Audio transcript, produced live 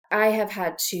I have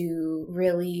had to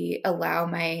really allow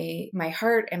my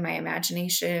heart and my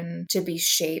imagination to be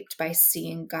shaped by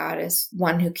seeing God as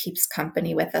one who keeps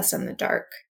company with us in the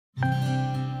dark.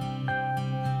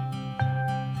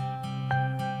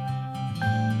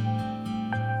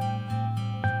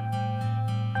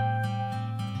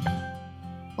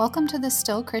 Welcome to the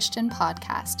Still Christian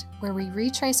podcast, where we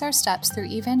retrace our steps through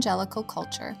evangelical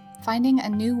culture, finding a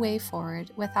new way forward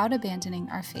without abandoning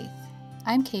our faith.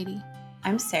 I'm Katie.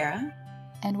 I'm Sarah.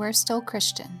 And we're Still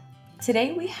Christian.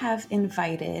 Today we have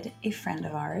invited a friend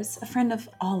of ours, a friend of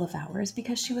all of ours,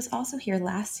 because she was also here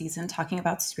last season talking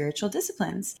about spiritual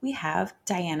disciplines. We have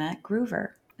Diana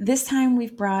Gruver. This time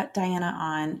we've brought Diana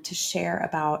on to share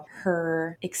about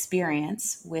her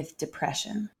experience with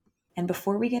depression. And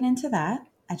before we get into that,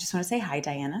 I just want to say hi,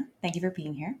 Diana. Thank you for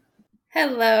being here.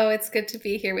 Hello, it's good to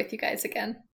be here with you guys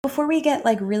again. Before we get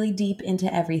really deep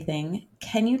into everything,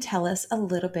 can you tell us a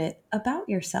little bit about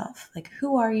yourself?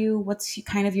 Who are you? What's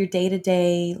kind of your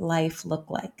day-to-day life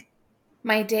look like?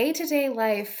 My day-to-day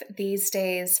life these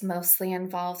days mostly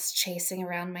involves chasing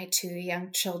around my two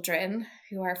young children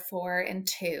who are 4 and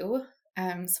 2.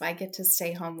 So I get to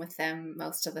stay home with them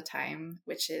most of the time,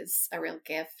 which is a real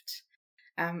gift.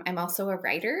 I'm also a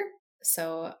writer.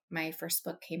 So my first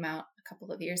book came out a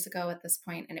couple of years ago at this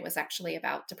point, and it was actually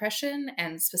about depression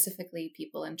and specifically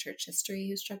people in church history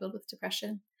who struggled with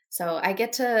depression. So I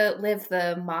get to live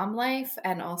the mom life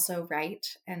and also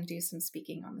write and do some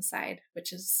speaking on the side,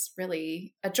 which is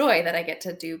really a joy that I get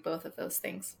to do both of those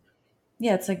things.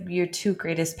 Yeah, it's like your two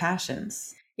greatest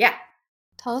passions. Yeah.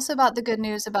 Tell us about the good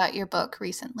news about your book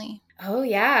recently. Oh,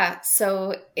 yeah.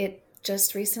 So it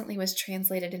just recently was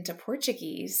translated into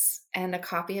Portuguese, and a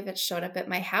copy of it showed up at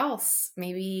my house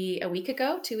maybe a week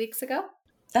ago, 2 weeks ago.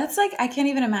 That's I can't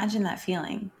even imagine that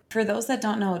feeling. For those that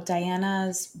don't know,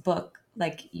 Diana's book,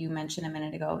 like you mentioned a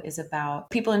minute ago, is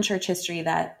about people in church history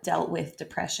that dealt with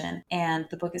depression. And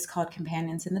the book is called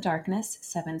Companions in the Darkness,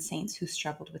 7 Saints Who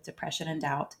Struggled with Depression and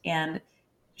Doubt. And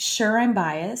sure, I'm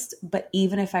biased, but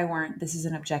even if I weren't, this is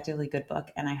an objectively good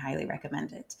book and I highly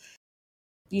recommend it.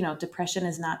 You know, depression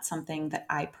is not something that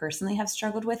I personally have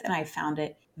struggled with, and I found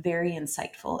it very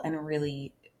insightful and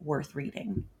really worth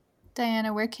reading.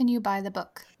 Diana, where can you buy the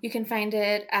book? You can find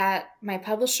it at my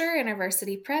publisher,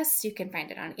 University Press. You can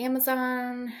find it on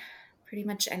Amazon, pretty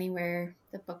much anywhere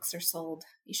the books are sold.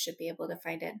 You should be able to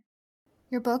find it.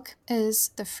 Your book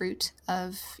is the fruit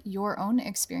of your own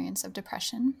experience of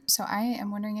depression. So I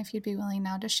am wondering if you'd be willing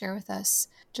now to share with us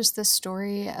just the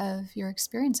story of your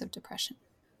experience of depression.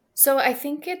 So I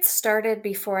think it started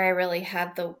before I really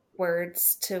had the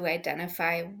words to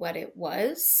identify what it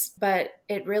was, but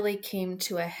it really came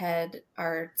to a head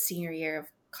our senior year of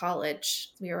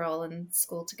college. We were all in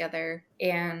school together.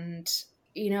 And,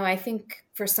 I think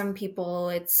for some people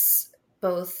it's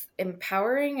both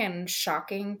empowering and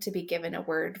shocking to be given a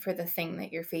word for the thing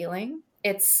that you're feeling.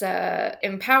 It's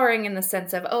empowering in the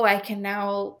sense of, I can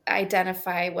now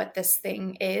identify what this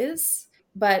thing is.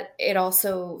 But it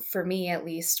also, for me at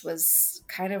least, was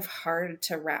kind of hard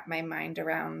to wrap my mind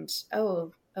around.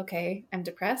 Oh, okay, I'm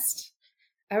depressed.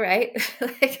 All right.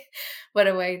 What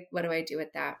do I do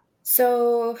with that?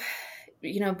 So,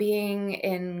 being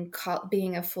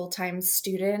a full-time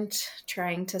student,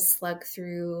 trying to slug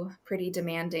through pretty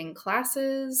demanding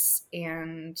classes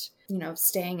and,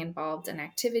 staying involved in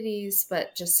activities,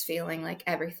 but just feeling like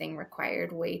everything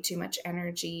required way too much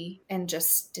energy and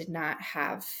just did not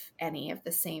have any of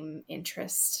the same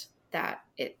interest that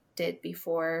it did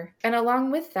before. And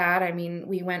along with that,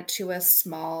 we went to a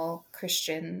small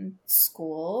Christian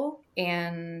school,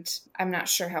 and I'm not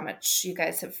sure how much you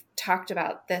guys have talked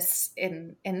about this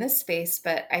in this space,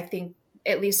 but I think,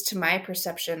 at least to my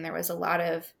perception, there was a lot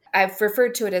of, I've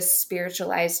referred to it as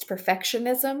spiritualized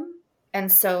perfectionism. And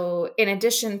so in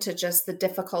addition to just the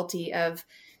difficulty of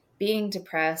being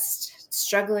depressed,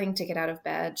 struggling to get out of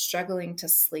bed, struggling to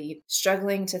sleep,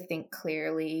 struggling to think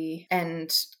clearly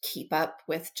and keep up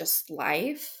with just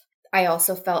life, I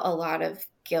also felt a lot of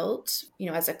guilt,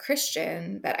 as a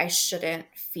Christian, that I shouldn't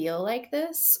feel like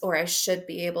this, or I should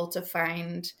be able to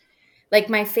find,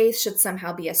 my faith should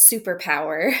somehow be a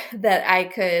superpower that I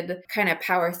could kind of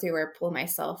power through or pull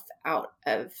myself out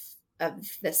of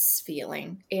this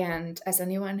feeling. And as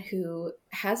anyone who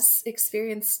has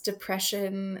experienced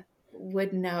depression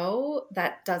would know,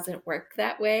 that doesn't work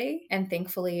that way. And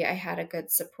thankfully, I had a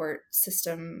good support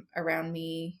system around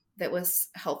me that was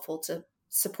helpful to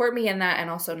support me in that and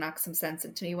also knock some sense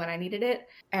into me when I needed it.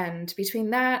 And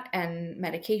between that and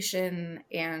medication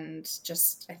and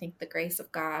just, I think, the grace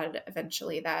of God,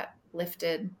 eventually that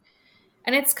lifted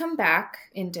And it's come back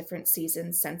in different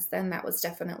seasons since then. That was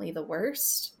definitely the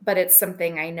worst. But it's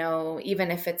something I know, even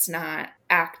if it's not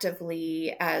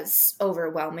actively as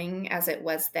overwhelming as it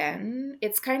was then,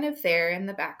 it's kind of there in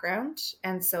the background.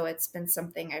 And so it's been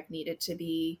something I've needed to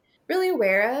be really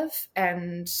aware of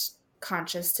and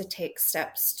conscious to take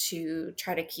steps to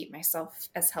try to keep myself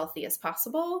as healthy as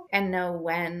possible and know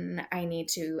when I need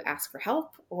to ask for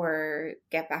help or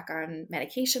get back on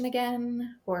medication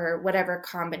again or whatever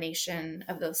combination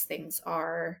of those things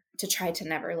are to try to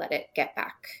never let it get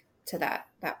back to that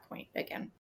point again.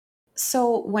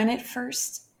 So when it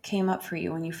first came up for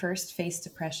you, when you first faced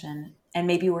depression and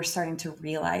maybe you were starting to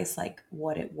realize like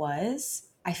what it was,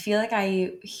 I feel like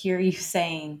I hear you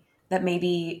saying that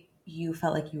maybe you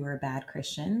felt like you were a bad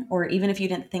Christian, or even if you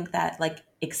didn't think that like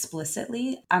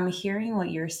explicitly, I'm hearing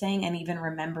what you're saying and even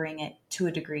remembering it to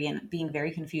a degree and being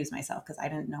very confused myself because I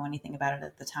didn't know anything about it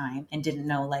at the time and didn't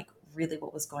know like really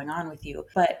what was going on with you.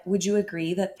 But would you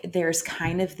agree that there's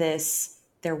kind of this,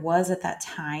 there was at that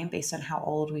time, based on how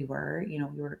old we were, you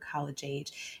know, we were college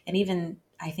age, and even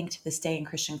I think to this day in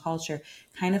Christian culture,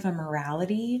 kind of a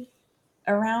morality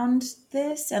around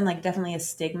this, and like definitely a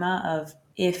stigma of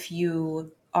if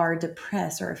you are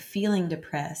depressed or feeling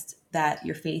depressed, that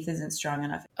your faith isn't strong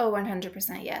enough. Oh,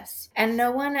 100% yes. And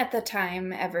no one at the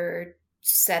time ever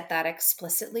said that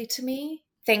explicitly to me.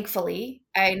 Thankfully,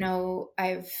 I know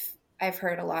I've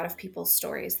heard a lot of people's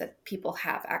stories that people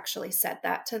have actually said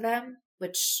that to them,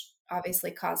 which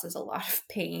obviously causes a lot of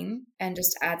pain and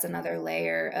just adds another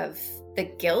layer of the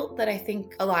guilt that I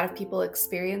think a lot of people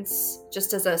experience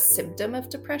just as a symptom of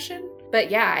depression. But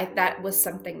yeah, that was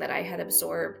something that I had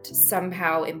absorbed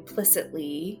somehow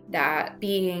implicitly, that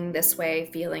being this way,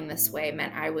 feeling this way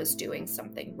meant I was doing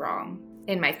something wrong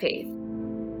in my faith.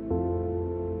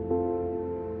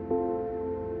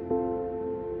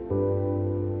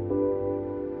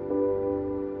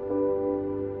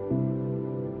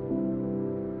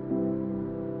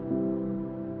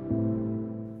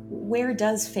 Where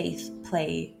does faith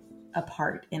play a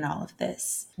part in all of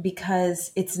this?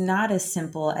 Because it's not as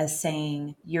simple as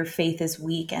saying your faith is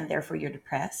weak and therefore you're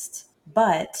depressed,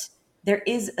 but there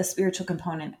is a spiritual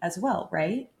component as well,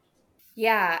 right?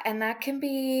 Yeah, and that can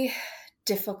be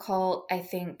difficult, I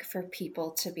think, for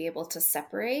people to be able to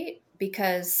separate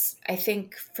because I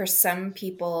think for some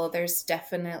people, there's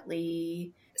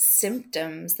definitely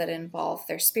symptoms that involve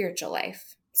their spiritual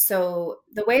life. So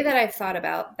the way that I've thought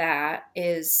about that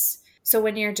is, so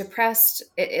when you're depressed,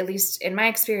 at least in my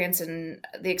experience and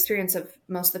the experience of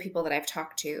most of the people that I've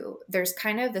talked to, there's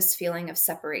kind of this feeling of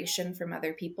separation from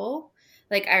other people.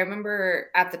 Like I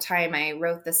remember at the time I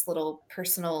wrote this little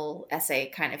personal essay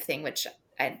kind of thing, which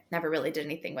I never really did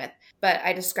anything with, but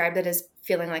I described it as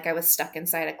feeling like I was stuck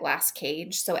inside a glass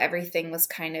cage. So everything was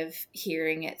kind of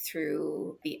hearing it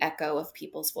through the echo of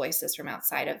people's voices from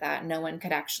outside of that. No one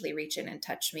could actually reach in and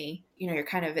touch me. You know, you're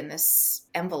kind of in this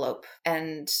envelope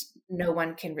and no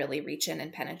one can really reach in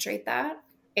and penetrate that.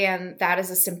 And that is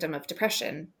a symptom of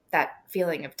depression, that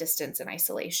feeling of distance and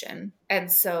isolation. And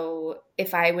so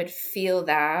if I would feel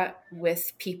that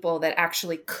with people that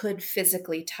actually could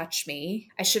physically touch me,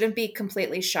 I shouldn't be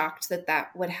completely shocked that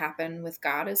that would happen with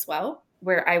God as well,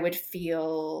 where I would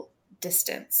feel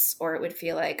distance or it would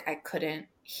feel like I couldn't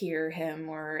hear him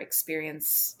or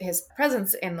experience his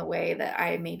presence in the way that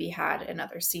I maybe had in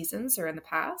other seasons or in the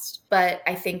past. But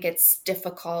I think it's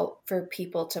difficult for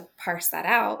people to parse that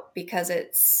out because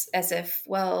it's as if,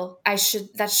 well,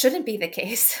 that shouldn't be the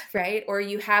case, right? Or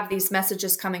you have these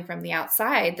messages coming from the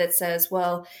outside that says,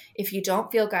 well, if you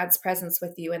don't feel God's presence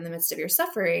with you in the midst of your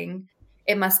suffering,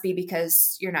 it must be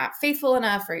because you're not faithful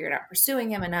enough or you're not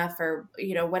pursuing him enough or,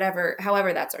 you know, whatever,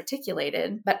 however that's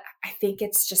articulated. But I think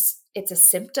it's a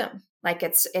symptom. Like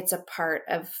it's a part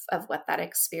of what that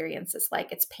experience is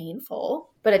like. It's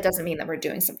painful, but it doesn't mean that we're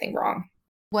doing something wrong.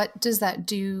 What does that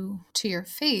do to your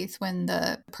faith when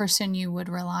the person you would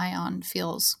rely on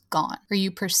feels gone, or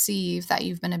you perceive that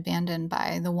you've been abandoned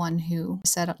by the one who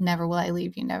said, never will I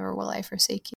leave you, never will I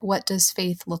forsake you? What does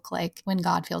faith look like when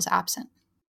God feels absent?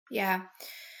 Yeah.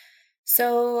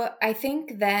 So I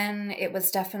think then it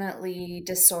was definitely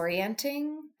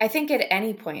disorienting. I think at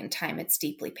any point in time, it's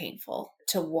deeply painful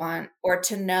to want or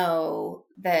to know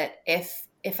that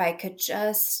if I could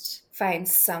just find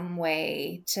some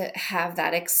way to have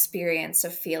that experience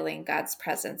of feeling God's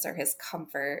presence or his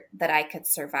comfort, that I could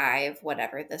survive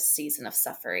whatever this season of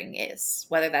suffering is,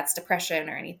 whether that's depression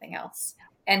or anything else.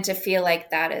 And to feel like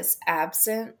that is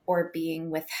absent or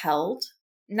being withheld.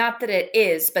 Not that it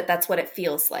is, but that's what it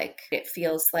feels like. It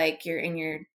feels like you're in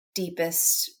your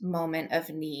deepest moment of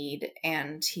need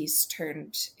and he's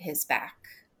turned his back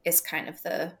is kind of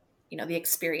the the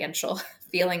experiential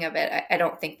feeling of it. I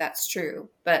don't think that's true,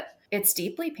 but it's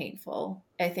deeply painful.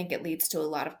 I think it leads to a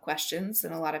lot of questions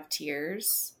and a lot of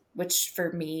tears, which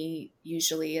for me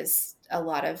usually is a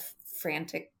lot of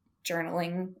frantic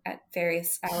journaling at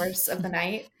various hours of the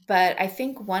night. But I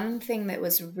think one thing that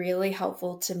was really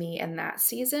helpful to me in that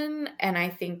season, and I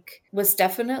think was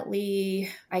definitely,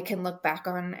 I can look back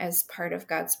on as part of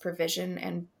God's provision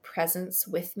and presence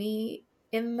with me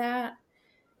in that,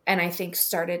 and I think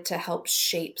started to help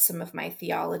shape some of my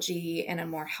theology in a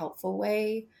more helpful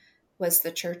way, was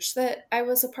the church that I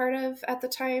was a part of at the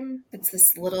time. It's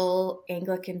this little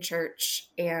Anglican church,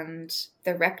 and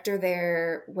the rector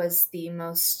there was the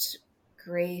most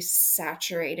grace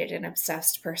saturated and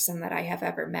obsessed person that I have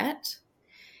ever met.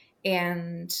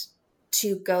 And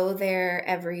to go there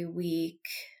every week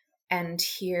and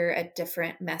hear a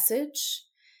different message,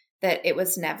 that it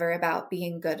was never about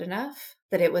being good enough,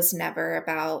 that it was never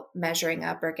about measuring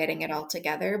up or getting it all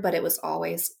together, but it was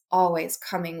always, always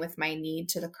coming with my need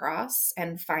to the cross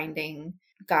and finding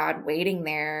God waiting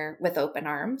there with open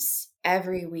arms.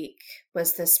 Every week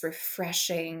was this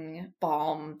refreshing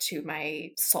balm to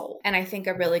my soul. And I think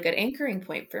a really good anchoring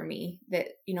point for me that,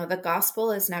 the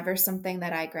gospel is never something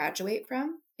that I graduate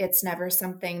from. It's never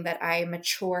something that I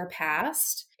mature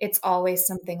past. It's always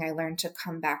something I learn to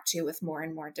come back to with more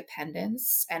and more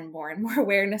dependence and more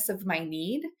awareness of my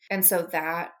need. And so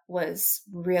that was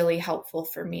really helpful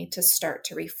for me to start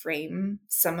to reframe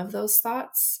some of those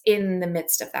thoughts in the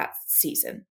midst of that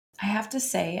season. I have to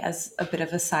say, as a bit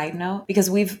of a side note, because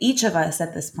each of us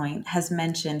at this point has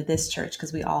mentioned this church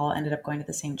because we all ended up going to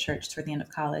the same church toward the end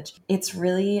of college. It's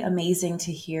really amazing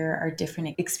to hear our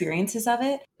different experiences of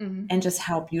it, and just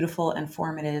how beautiful and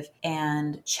formative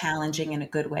and challenging in a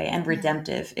good way and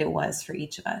redemptive it was for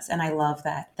each of us. And I love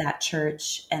that that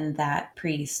church and that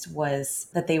priest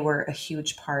that they were a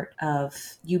huge part of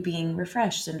you being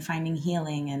refreshed and finding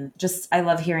healing. And just, I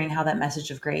love hearing how that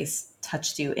message of grace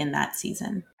touched you in that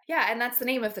season. Yeah, and that's the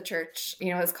name of the church.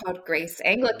 It's called Grace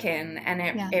Anglican,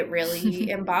 and it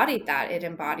really embodied that. It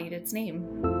embodied its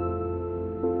name.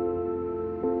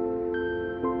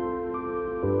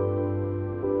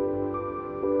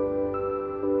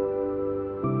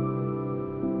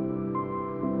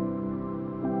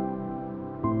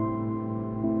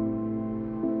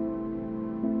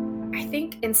 I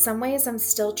think in some ways I'm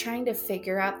still trying to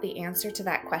figure out the answer to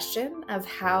that question of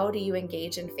how do you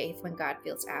engage in faith when God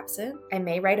feels absent. I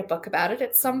may write a book about it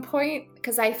at some point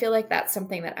because I feel like that's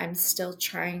something that I'm still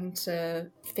trying to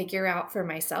figure out for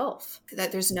myself,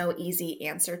 that there's no easy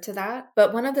answer to that.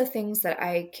 But one of the things that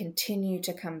I continue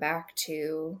to come back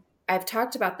to, I've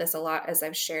talked about this a lot as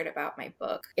I've shared about my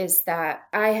book, is that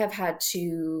I have had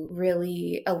to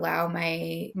really allow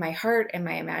my heart and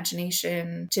my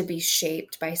imagination to be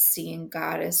shaped by seeing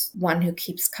God as one who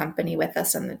keeps company with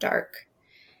us in the dark.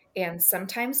 And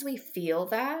sometimes we feel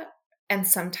that, and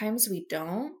sometimes we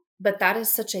don't, but that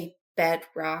is such a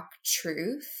bedrock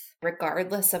truth,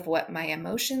 regardless of what my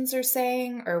emotions are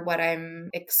saying or what I'm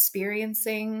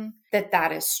experiencing,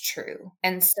 that is true.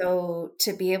 And so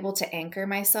to be able to anchor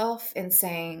myself in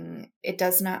saying, it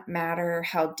does not matter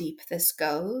how deep this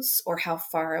goes or how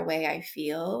far away I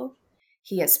feel,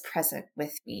 He is present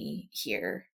with me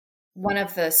here. One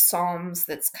of the Psalms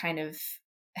that's kind of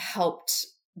helped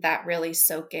that really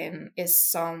soak in is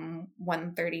Psalm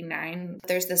 139.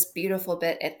 There's this beautiful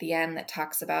bit at the end that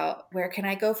talks about, where can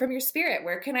I go from your spirit?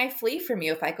 Where can I flee from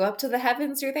you? If I go up to the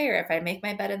heavens, you're there. If I make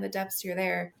my bed in the depths, you're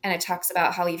there. And it talks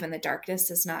about how even the darkness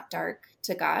is not dark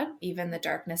to God. Even the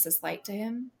darkness is light to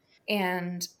Him.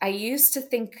 And I used to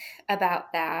think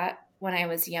about that when I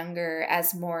was younger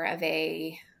as more of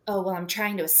a, oh, well, I'm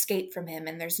trying to escape from him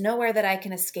and there's nowhere that I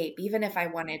can escape, even if I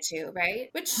wanted to, right?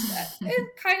 Which is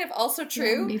kind of also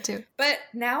true. Yeah, me too. But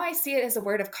now I see it as a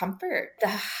word of comfort. The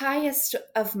highest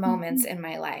of moments in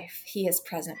my life, He is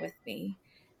present with me.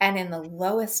 And in the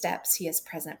lowest depths, He is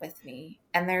present with me.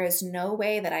 And there is no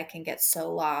way that I can get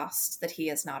so lost that He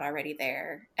is not already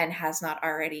there and has not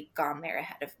already gone there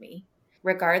ahead of me.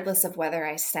 Regardless of whether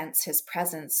I sense His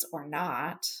presence or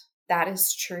not, that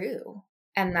is true.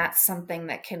 And that's something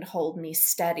that can hold me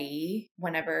steady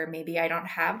whenever maybe I don't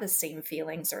have the same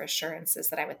feelings or assurances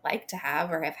that I would like to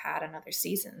have or have had in other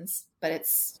seasons, but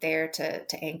it's there to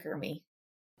anchor me.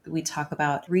 We talk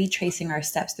about retracing our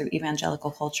steps through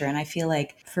evangelical culture. And I feel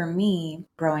like for me,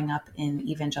 growing up in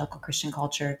evangelical Christian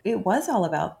culture, it was all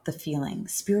about the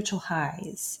feelings, spiritual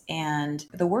highs, and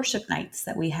the worship nights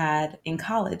that we had in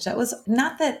college. That was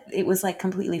not that it was like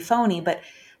completely phony, but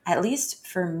At least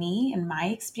for me, in my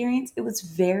experience, it was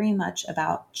very much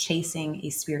about chasing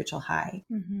a spiritual high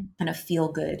Mm-hmm. and a feel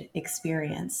good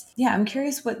experience. Yeah, I'm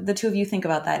curious what the two of you think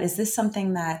about that. Is this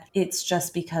something that it's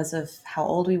just because of how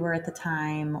old we were at the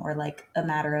time, or like a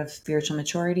matter of spiritual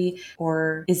maturity?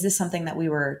 Or is this something that we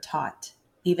were taught,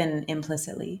 even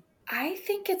implicitly? I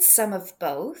think it's some of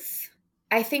both.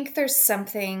 I think there's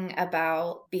something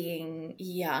about being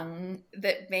young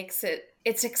that makes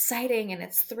it's exciting and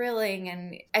it's thrilling,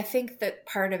 and I think that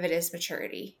part of it is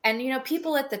maturity. And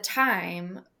people at the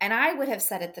time, and I would have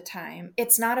said at the time,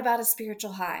 it's not about a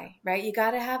spiritual high, right? You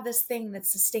got to have this thing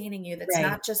that's sustaining you, that's Right.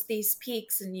 not just these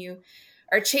peaks and you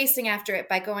are chasing after it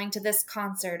by going to this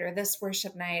concert or this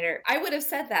worship night. Or I would have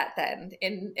said that then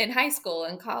in high school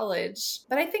and college,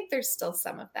 but I think there's still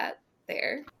some of that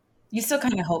there. You still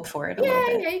kind of hope for it a little Yeah,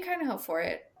 bit. yeah, you kind of hope for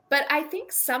it. But I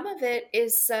think some of it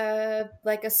is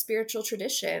like a spiritual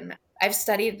tradition. I've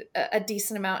studied a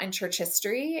decent amount in church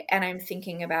history, and I'm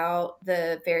thinking about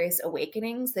the various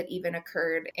awakenings that even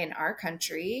occurred in our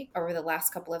country over the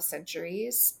last couple of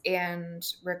centuries. And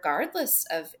regardless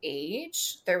of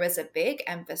age, there was a big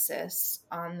emphasis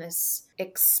on this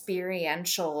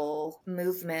experiential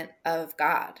movement of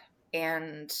God.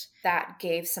 And that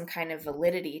gave some kind of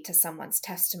validity to someone's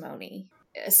testimony.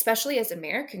 Especially as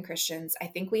American Christians, I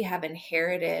think we have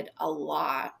inherited a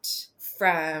lot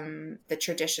from the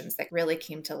traditions that really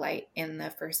came to light in the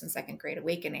first and second Great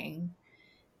Awakening.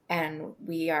 And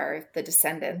we are the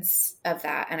descendants of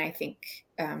that. And I think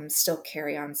still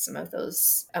carry on some of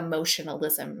those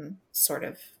emotionalism sort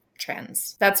of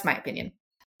trends. That's my opinion.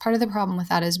 Part of the problem with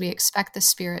that is we expect the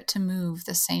spirit to move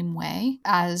the same way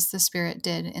as the spirit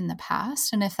did in the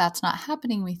past. And if that's not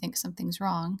happening, we think something's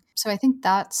wrong. So I think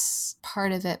that's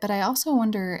part of it. But I also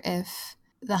wonder if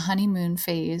the honeymoon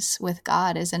phase with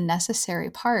God is a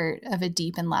necessary part of a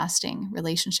deep and lasting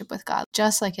relationship with God,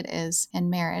 just like it is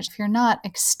in marriage. If you're not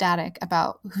ecstatic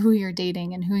about who you're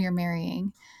dating and who you're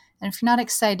marrying, and if you're not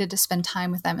excited to spend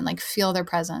time with them and like feel their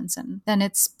presence, and then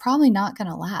it's probably not going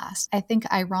to last. I think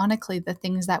ironically, the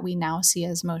things that we now see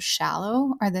as most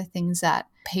shallow are the things that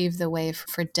paved the way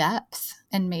for depth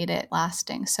and made it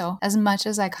lasting. So as much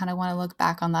as I kind of want to look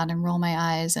back on that and roll my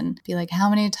eyes and be like, how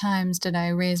many times did I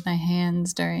raise my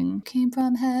hands during came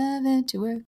from heaven to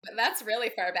earth? That's really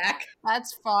far back.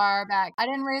 That's far back. I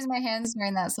didn't raise my hands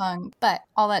during that song. But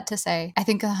all that to say, I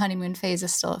think the honeymoon phase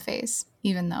is still a phase,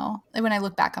 even though when I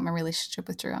look back on my relationship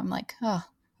with Drew, I'm like, oh,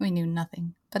 we knew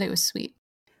nothing, but it was sweet.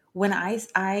 When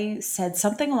I said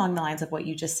something along the lines of what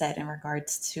you just said in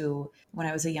regards to when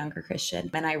I was a younger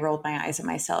Christian, and I rolled my eyes at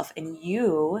myself, and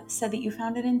you said that you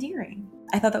found it endearing.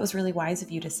 I thought that was really wise of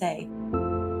you to say.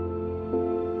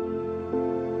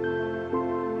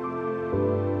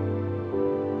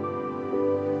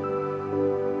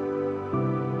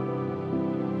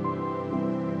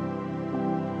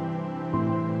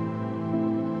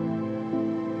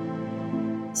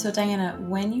 So, Diana,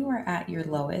 when you were at your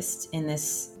lowest in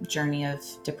this journey of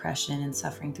depression and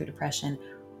suffering through depression,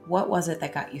 what was it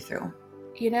that got you through?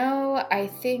 I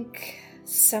think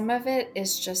some of it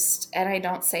is just, and I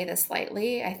don't say this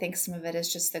lightly, I think some of it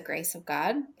is just the grace of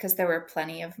God, because there were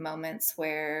plenty of moments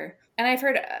where, and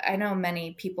I know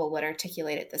many people would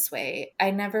articulate it this way.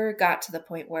 I never got to the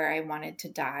point where I wanted to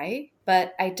die,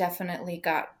 but I definitely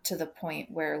got to the point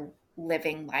where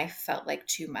living life felt like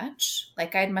too much.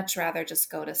 Like I'd much rather just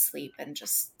go to sleep and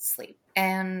just sleep.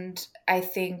 And I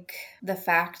think the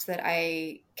fact that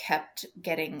I kept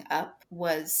getting up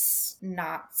was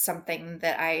not something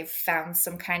that I found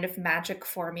some kind of magic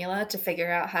formula to figure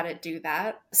out how to do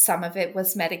that. Some of it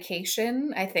was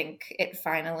medication. I think it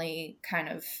finally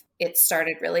it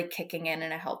started really kicking in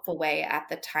a helpful way at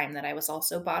the time that I was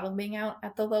also bottoming out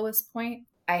at the lowest point.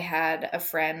 I had a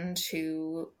friend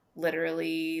who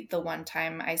literally the one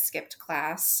time I skipped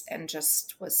class and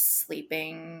just was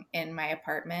sleeping in my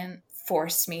apartment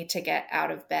forced me to get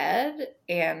out of bed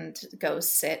and go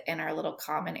sit in our little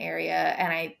common area.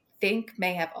 And I think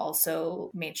may have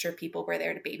also made sure people were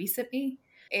there to babysit me.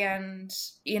 And,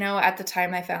 at the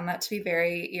time I found that to be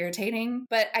very irritating.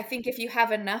 But I think if you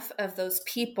have enough of those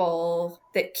people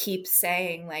that keep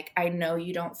saying, like, I know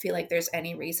you don't feel like there's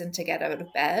any reason to get out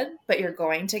of bed, but you're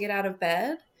going to get out of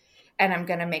bed, and I'm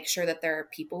going to make sure that there are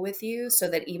people with you so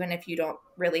that even if you don't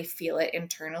really feel it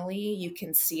internally, you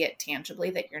can see it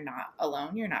tangibly that you're not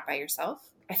alone, you're not by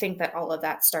yourself. I think that all of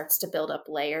that starts to build up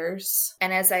layers.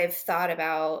 And as I've thought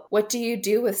about what do you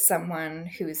do with someone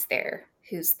who's there,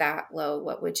 who's that low,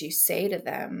 what would you say to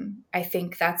them? I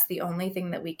think that's the only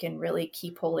thing that we can really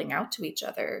keep holding out to each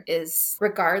other, is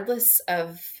regardless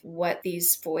of what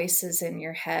these voices in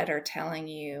your head are telling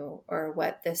you, or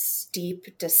what this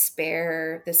deep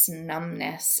despair, this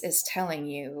numbness is telling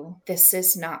you, this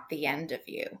is not the end of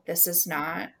you. This is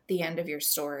not the end of your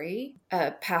story.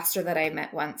 A pastor that I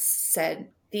met once said,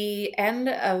 the end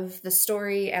of the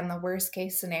story and the worst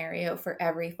case scenario for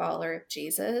every follower of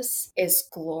Jesus is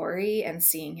glory and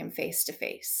seeing him face to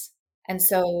face. And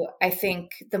so I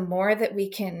think the more that we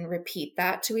can repeat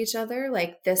that to each other,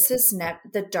 like, this is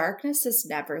the darkness is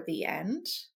never the end.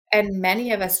 And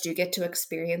many of us do get to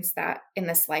experience that in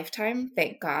this lifetime,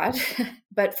 thank God.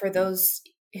 But for those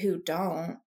who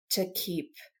don't, to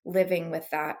keep living with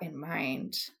that in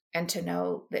mind, and to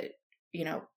know that,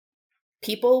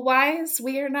 people wise,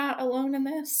 we are not alone in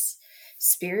this.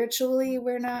 Spiritually,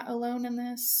 we're not alone in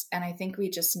this. And I think we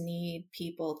just need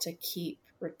people to keep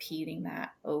repeating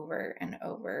that over and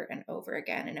over and over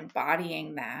again, and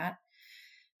embodying that,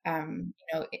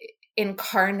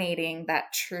 incarnating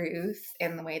that truth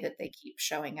in the way that they keep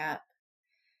showing up.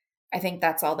 I think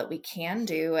that's all that we can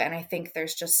do. And I think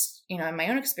there's just, in my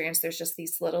own experience, there's just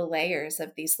these little layers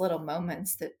of these little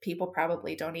moments that people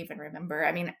probably don't even remember.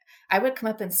 I mean, I would come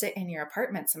up and sit in your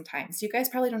apartment sometimes. You guys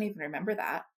probably don't even remember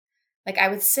that. Like, I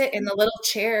would sit in the little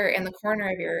chair in the corner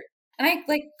of and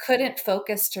I couldn't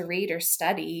focus to read or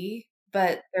study,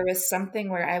 but there was something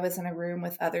where I was in a room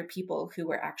with other people who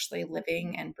were actually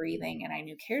living and breathing and I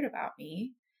knew cared about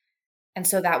me. And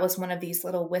so that was one of these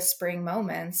little whispering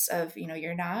moments of,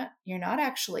 you're not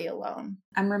actually alone.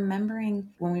 I'm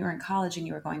remembering when we were in college and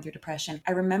you were going through depression,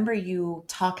 I remember you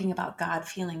talking about God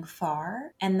feeling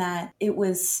far, and that it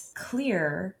was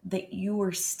clear that you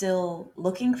were still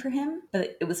looking for him,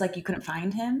 but it was like you couldn't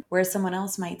find him. Whereas someone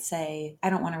else might say, I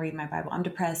don't want to read my Bible. I'm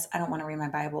depressed. I don't want to read my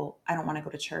Bible. I don't want to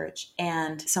go to church.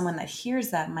 And someone that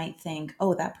hears that might think,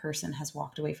 oh, that person has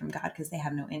walked away from God because they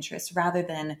have no interest, rather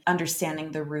than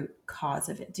understanding the root cause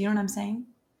of it. Do you know what I'm saying?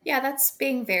 Yeah, that's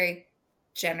being very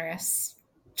generous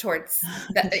towards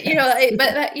that, Yes.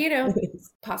 but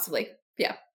possibly.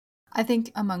 Yeah. I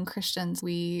think among Christians,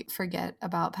 we forget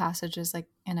about passages like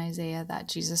in Isaiah that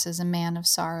Jesus is a man of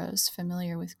sorrows,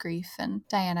 familiar with grief. And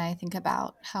Diana, I think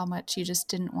about how much you just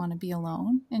didn't want to be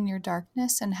alone in your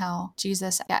darkness, and how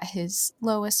Jesus, at his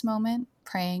lowest moment,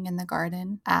 praying in the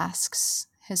garden, asks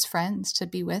his friends to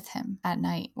be with him at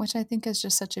night, which I think is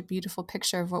just such a beautiful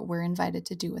picture of what we're invited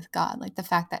to do with God. Like the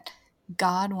fact that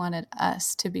God wanted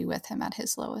us to be with him at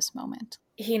his lowest moment.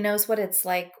 He knows what it's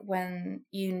like when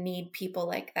you need people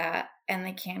like that and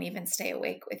they can't even stay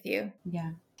awake with you.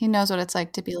 Yeah. He knows what it's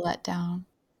like to be let down.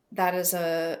 That is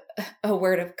a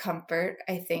word of comfort,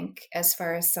 I think, as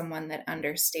far as someone that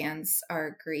understands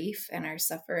our grief and our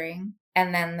suffering.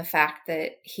 And then the fact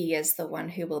that he is the one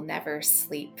who will never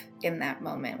sleep in that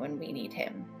moment when we need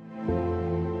him.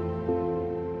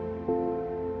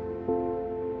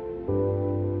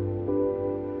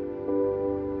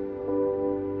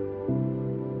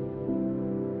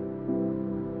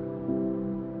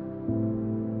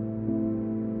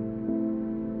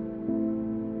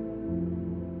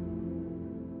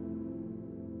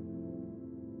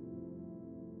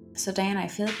 So, Diana, I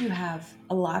feel like you have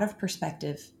a lot of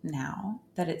perspective now,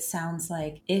 that it sounds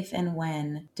like if and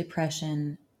when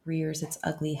depression rears its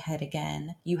ugly head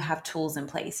again, you have tools in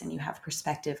place and you have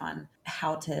perspective on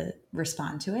how to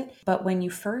respond to it. But when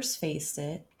you first faced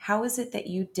it, how is it that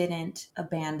you didn't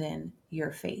abandon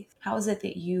your faith? How is it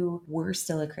that you were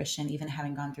still a Christian, even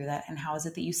having gone through that? And how is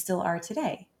it that you still are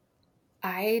today?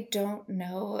 I don't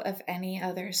know of any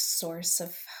other source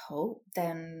of hope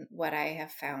than what I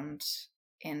have found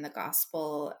in the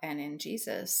gospel and in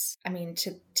Jesus. I mean,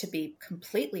 to be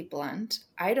completely blunt,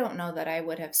 I don't know that I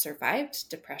would have survived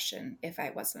depression if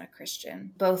I wasn't a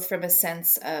Christian, both from a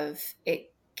sense of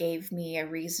it gave me a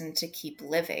reason to keep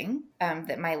living,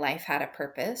 that my life had a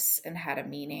purpose and had a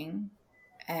meaning.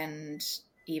 And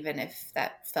even if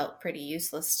that felt pretty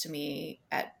useless to me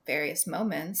at various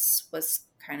moments, was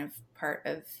kind of part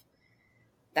of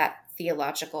that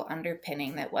theological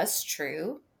underpinning that was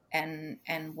true and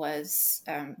was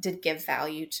did give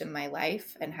value to my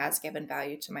life and has given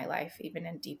value to my life even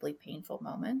in deeply painful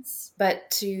moments.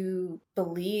 But to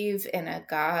believe in a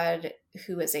God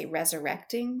who is a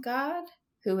resurrecting God,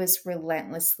 who is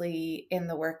relentlessly in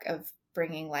the work of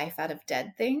bringing life out of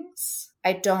dead things,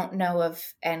 I don't know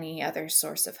of any other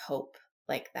source of hope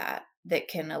like that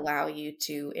can allow you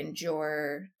to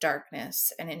endure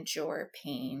darkness and endure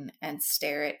pain and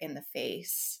stare it in the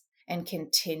face and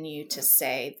continue to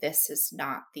say, this is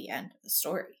not the end of the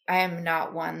story. I am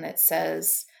not one that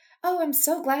says, oh, I'm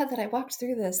so glad that I walked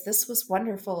through this. This was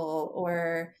wonderful.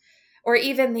 Or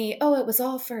even the, oh, it was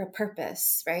all for a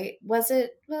purpose, right? Was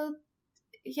it? Well,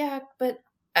 yeah, but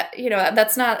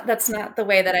that's not the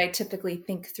way that I typically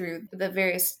think through the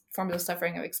various forms of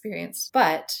suffering I've experienced.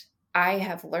 But I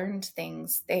have learned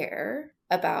things there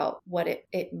about what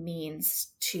it means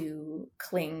to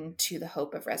cling to the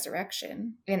hope of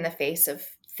resurrection in the face of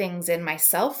things in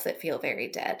myself that feel very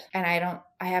dead. And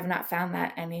I have not found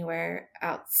that anywhere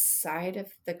outside of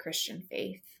the Christian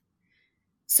faith.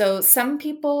 So some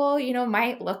people,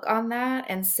 might look on that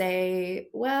and say,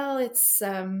 well, it's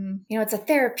a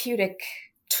therapeutic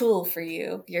tool for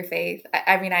you, your faith.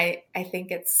 I mean, I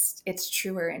think it's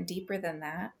truer and deeper than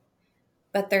that.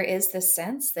 But there is this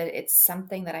sense that it's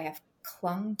something that I have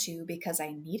clung to because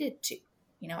I needed to.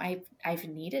 I've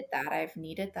needed that. I've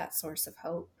needed that source of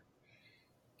hope.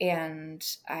 And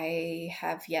I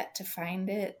have yet to find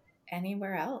it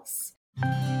anywhere else.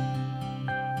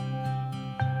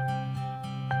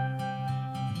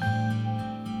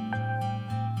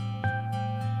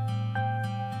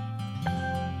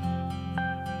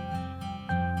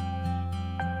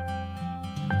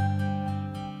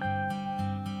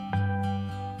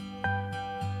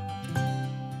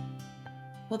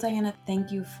 Well, Diana,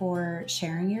 thank you for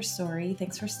sharing your story.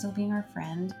 Thanks for still being our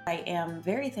friend. I am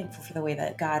very thankful for the way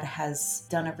that God has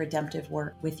done a redemptive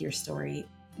work with your story.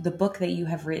 The book that you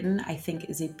have written, I think,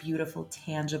 is a beautiful,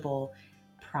 tangible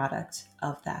product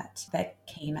of that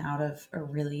came out of a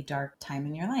really dark time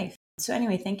in your life. So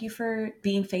anyway, thank you for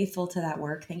being faithful to that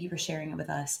work. Thank you for sharing it with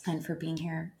us and for being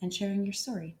here and sharing your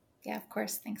story. Yeah, of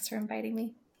course. Thanks for inviting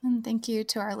me. And thank you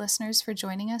to our listeners for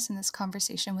joining us in this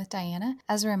conversation with Diana.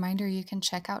 As a reminder, you can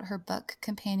check out her book,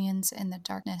 Companions in the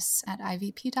Darkness, at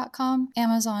ivp.com,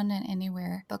 Amazon, and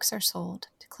anywhere books are sold.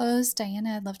 To close,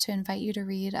 Diana, I'd love to invite you to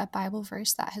read a Bible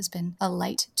verse that has been a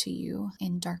light to you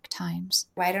in dark times.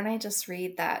 Why don't I just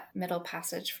read that middle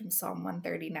passage from Psalm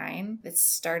 139? It's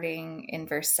starting in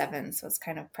verse 7, so it's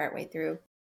kind of partway through.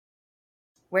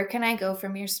 Where can I go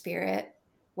from your spirit?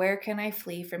 Where can I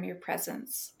flee from your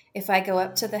presence? If I go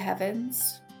up to the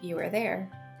heavens, you are there.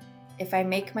 If I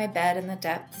make my bed in the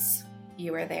depths,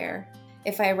 you are there.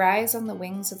 If I rise on the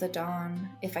wings of the dawn,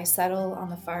 if I settle on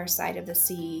the far side of the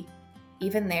sea,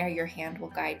 even there your hand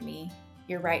will guide me,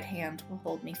 your right hand will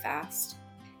hold me fast.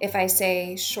 If I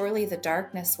say, surely the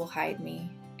darkness will hide me,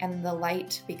 and the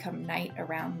light become night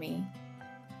around me,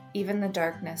 even the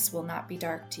darkness will not be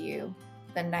dark to you.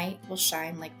 The night will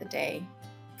shine like the day,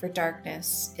 for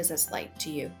darkness is as light to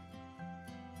you.